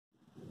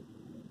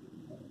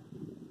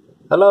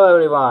Hello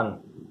everyone,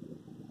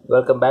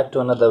 welcome back to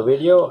another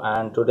video,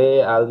 and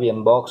today I'll be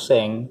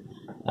unboxing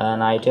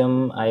an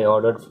item I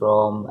ordered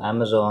from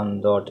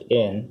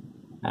Amazon.in,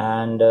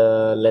 and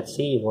let's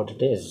see what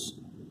it is.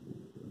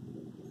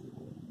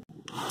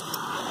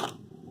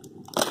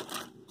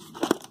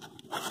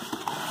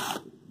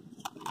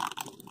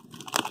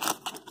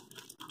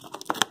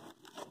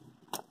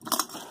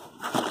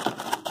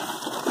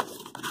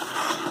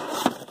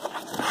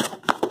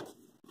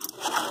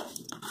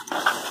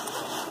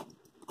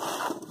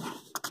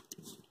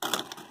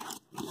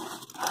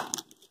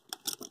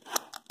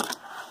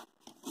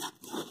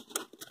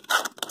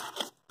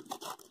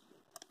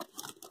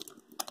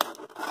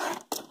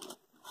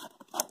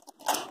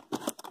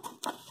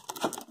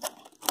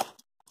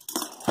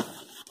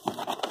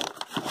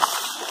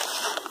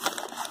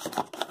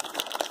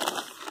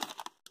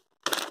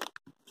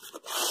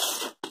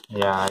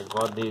 Yeah, I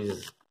got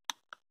these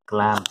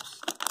clamps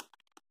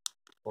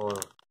for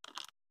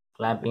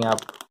clamping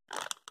up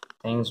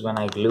things when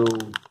I glue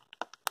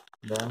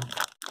them.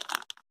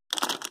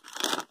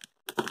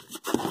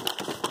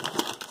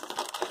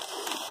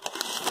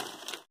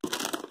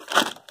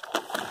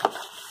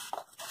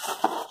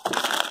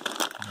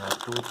 There are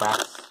two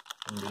packs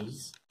in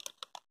these,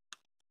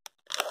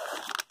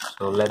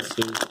 so let's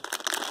see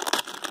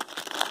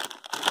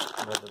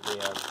whether they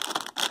are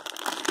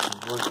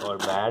good or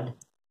bad.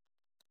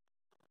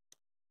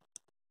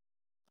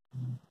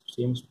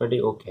 Seems pretty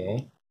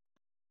okay.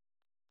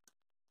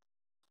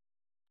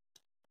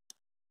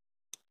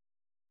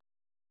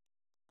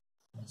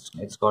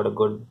 It's got a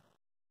good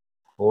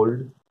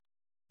hold.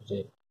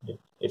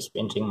 It's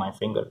pinching my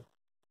finger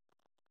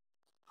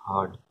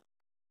hard.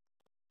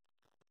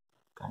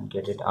 Can't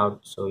get it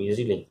out so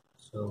easily.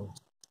 So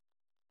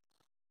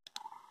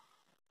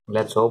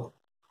let's hope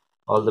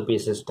all the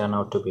pieces turn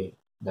out to be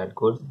that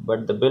good.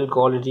 But the build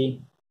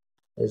quality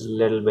is a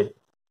little bit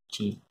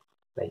cheap.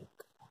 Like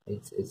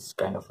it's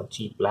kind of a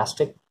cheap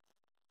plastic.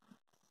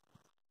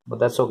 But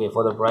that's okay.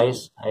 For the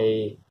price,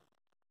 I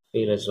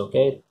feel it's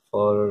okay.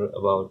 For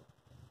about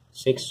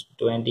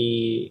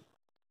 620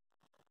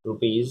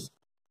 rupees,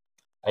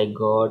 I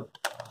got,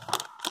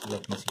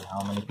 let me see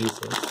how many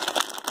pieces.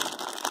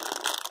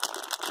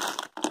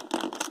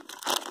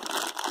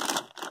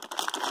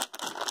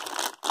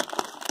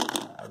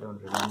 I don't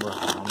remember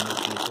how many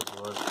pieces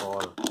were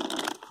for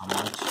how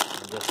much.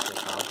 I'll just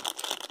check out.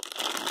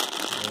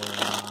 There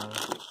are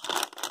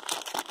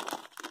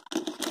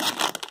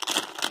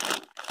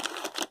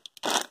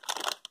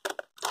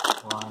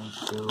 1,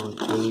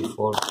 2, 3,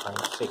 4,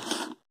 5, 6.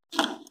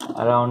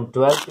 Around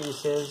 12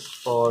 pieces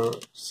for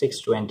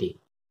 620.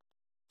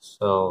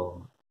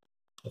 So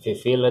if you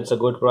feel it's a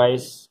good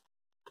price,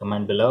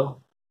 comment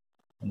below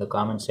in the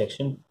comment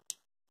section,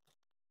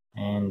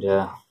 and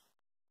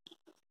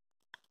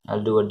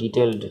I'll do a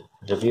detailed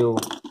review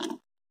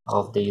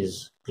of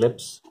these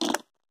clips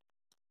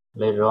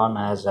later on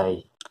as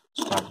I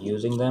start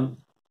using them.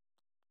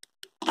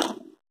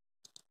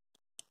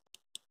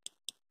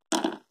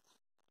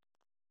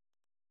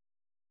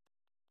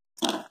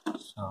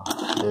 So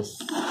these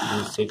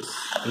 6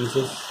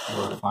 pieces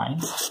were fine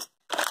as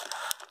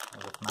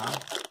of now.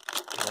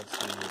 Let's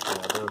see if the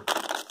other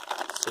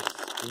 6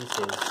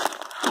 pieces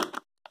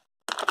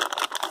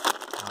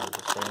are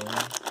the same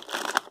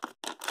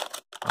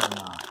or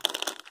not.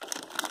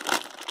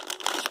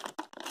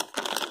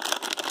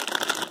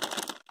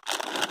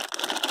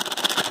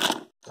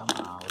 Come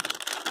out.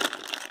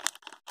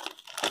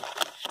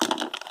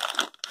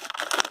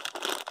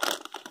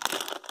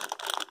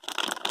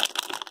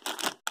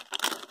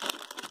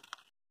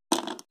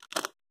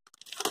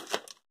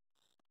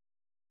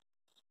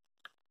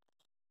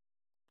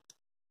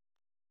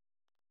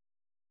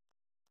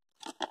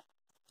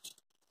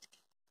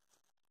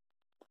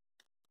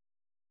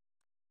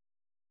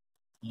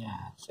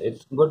 Yeah, so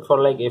it's good for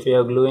like if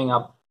you're gluing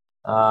up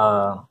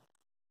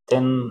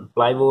thin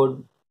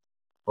plywood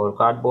or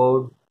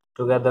cardboard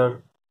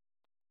together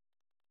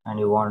and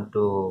you want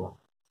to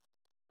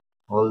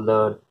hold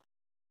the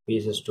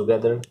pieces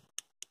together.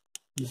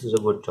 This is a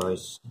good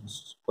choice.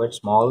 It's quite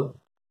small.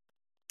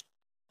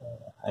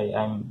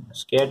 I'm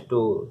scared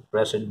to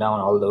press it down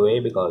all the way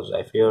because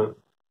I fear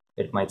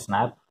it might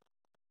snap.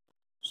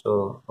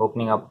 So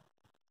opening up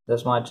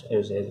this much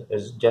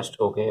is just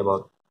okay.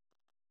 About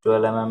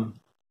 12 mm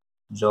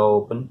jaw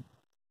open.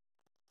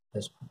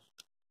 This much.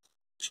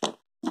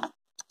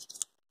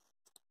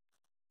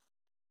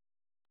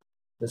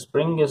 The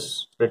spring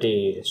is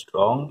pretty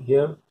strong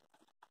here.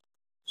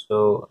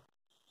 So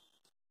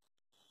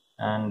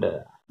and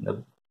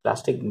the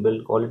plastic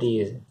build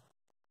quality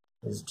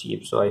is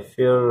cheap. So I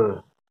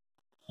fear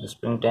the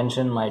spring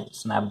tension might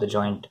snap the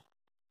joint.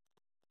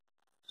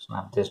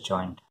 Snap this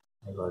joint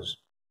because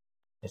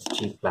it's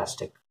cheap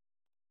plastic.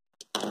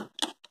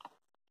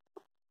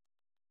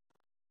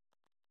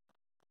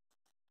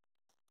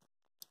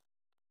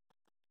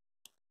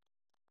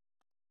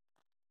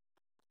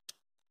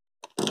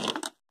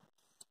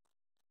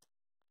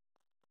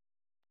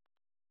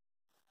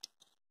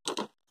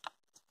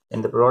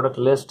 In the product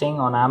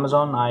listing on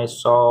Amazon, I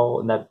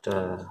saw that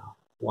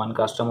One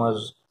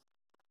customer's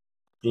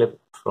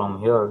clip from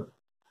here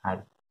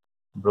had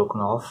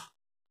broken off.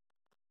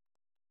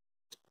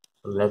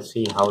 So let's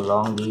see how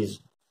long these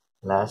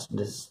last.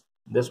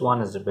 This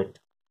one is a bit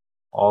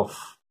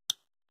off,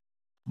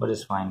 but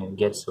it's fine. It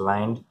gets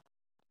aligned.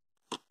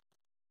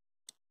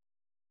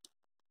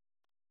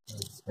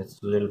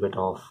 It's a little bit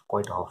off,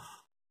 quite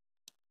off.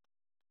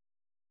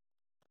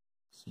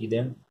 See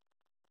them?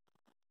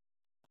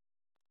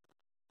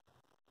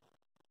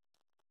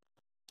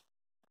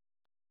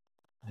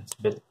 It's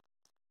a bit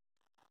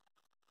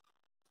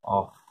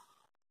off.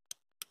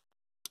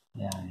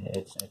 Yeah,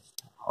 it's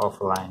off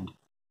aligned.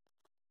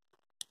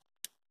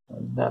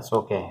 That's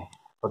okay.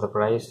 For the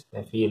price,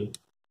 I feel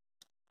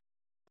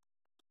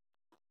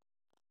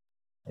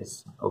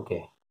it's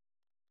okay.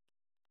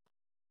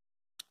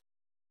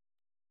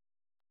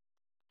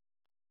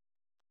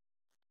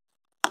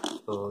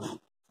 So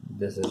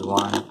this is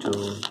 1,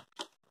 2,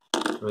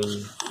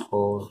 3,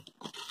 4,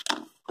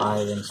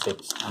 5 and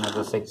 6.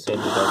 Another 6 set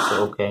is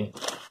also okay.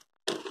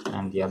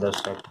 And the other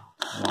set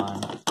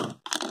 1,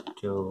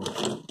 2,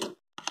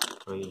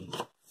 3,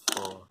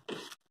 4,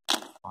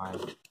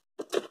 5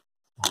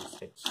 and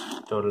 6.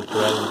 Total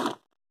 12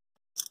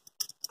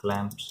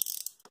 clamps.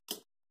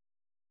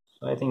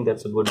 So I think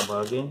that's a good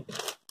bargain.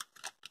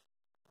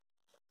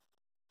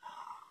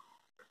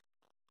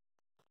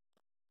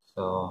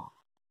 So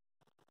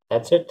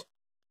that's it.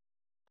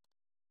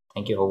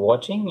 Thank you for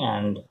watching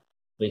and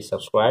please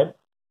subscribe.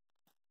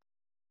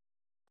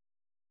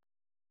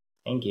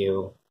 Thank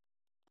you.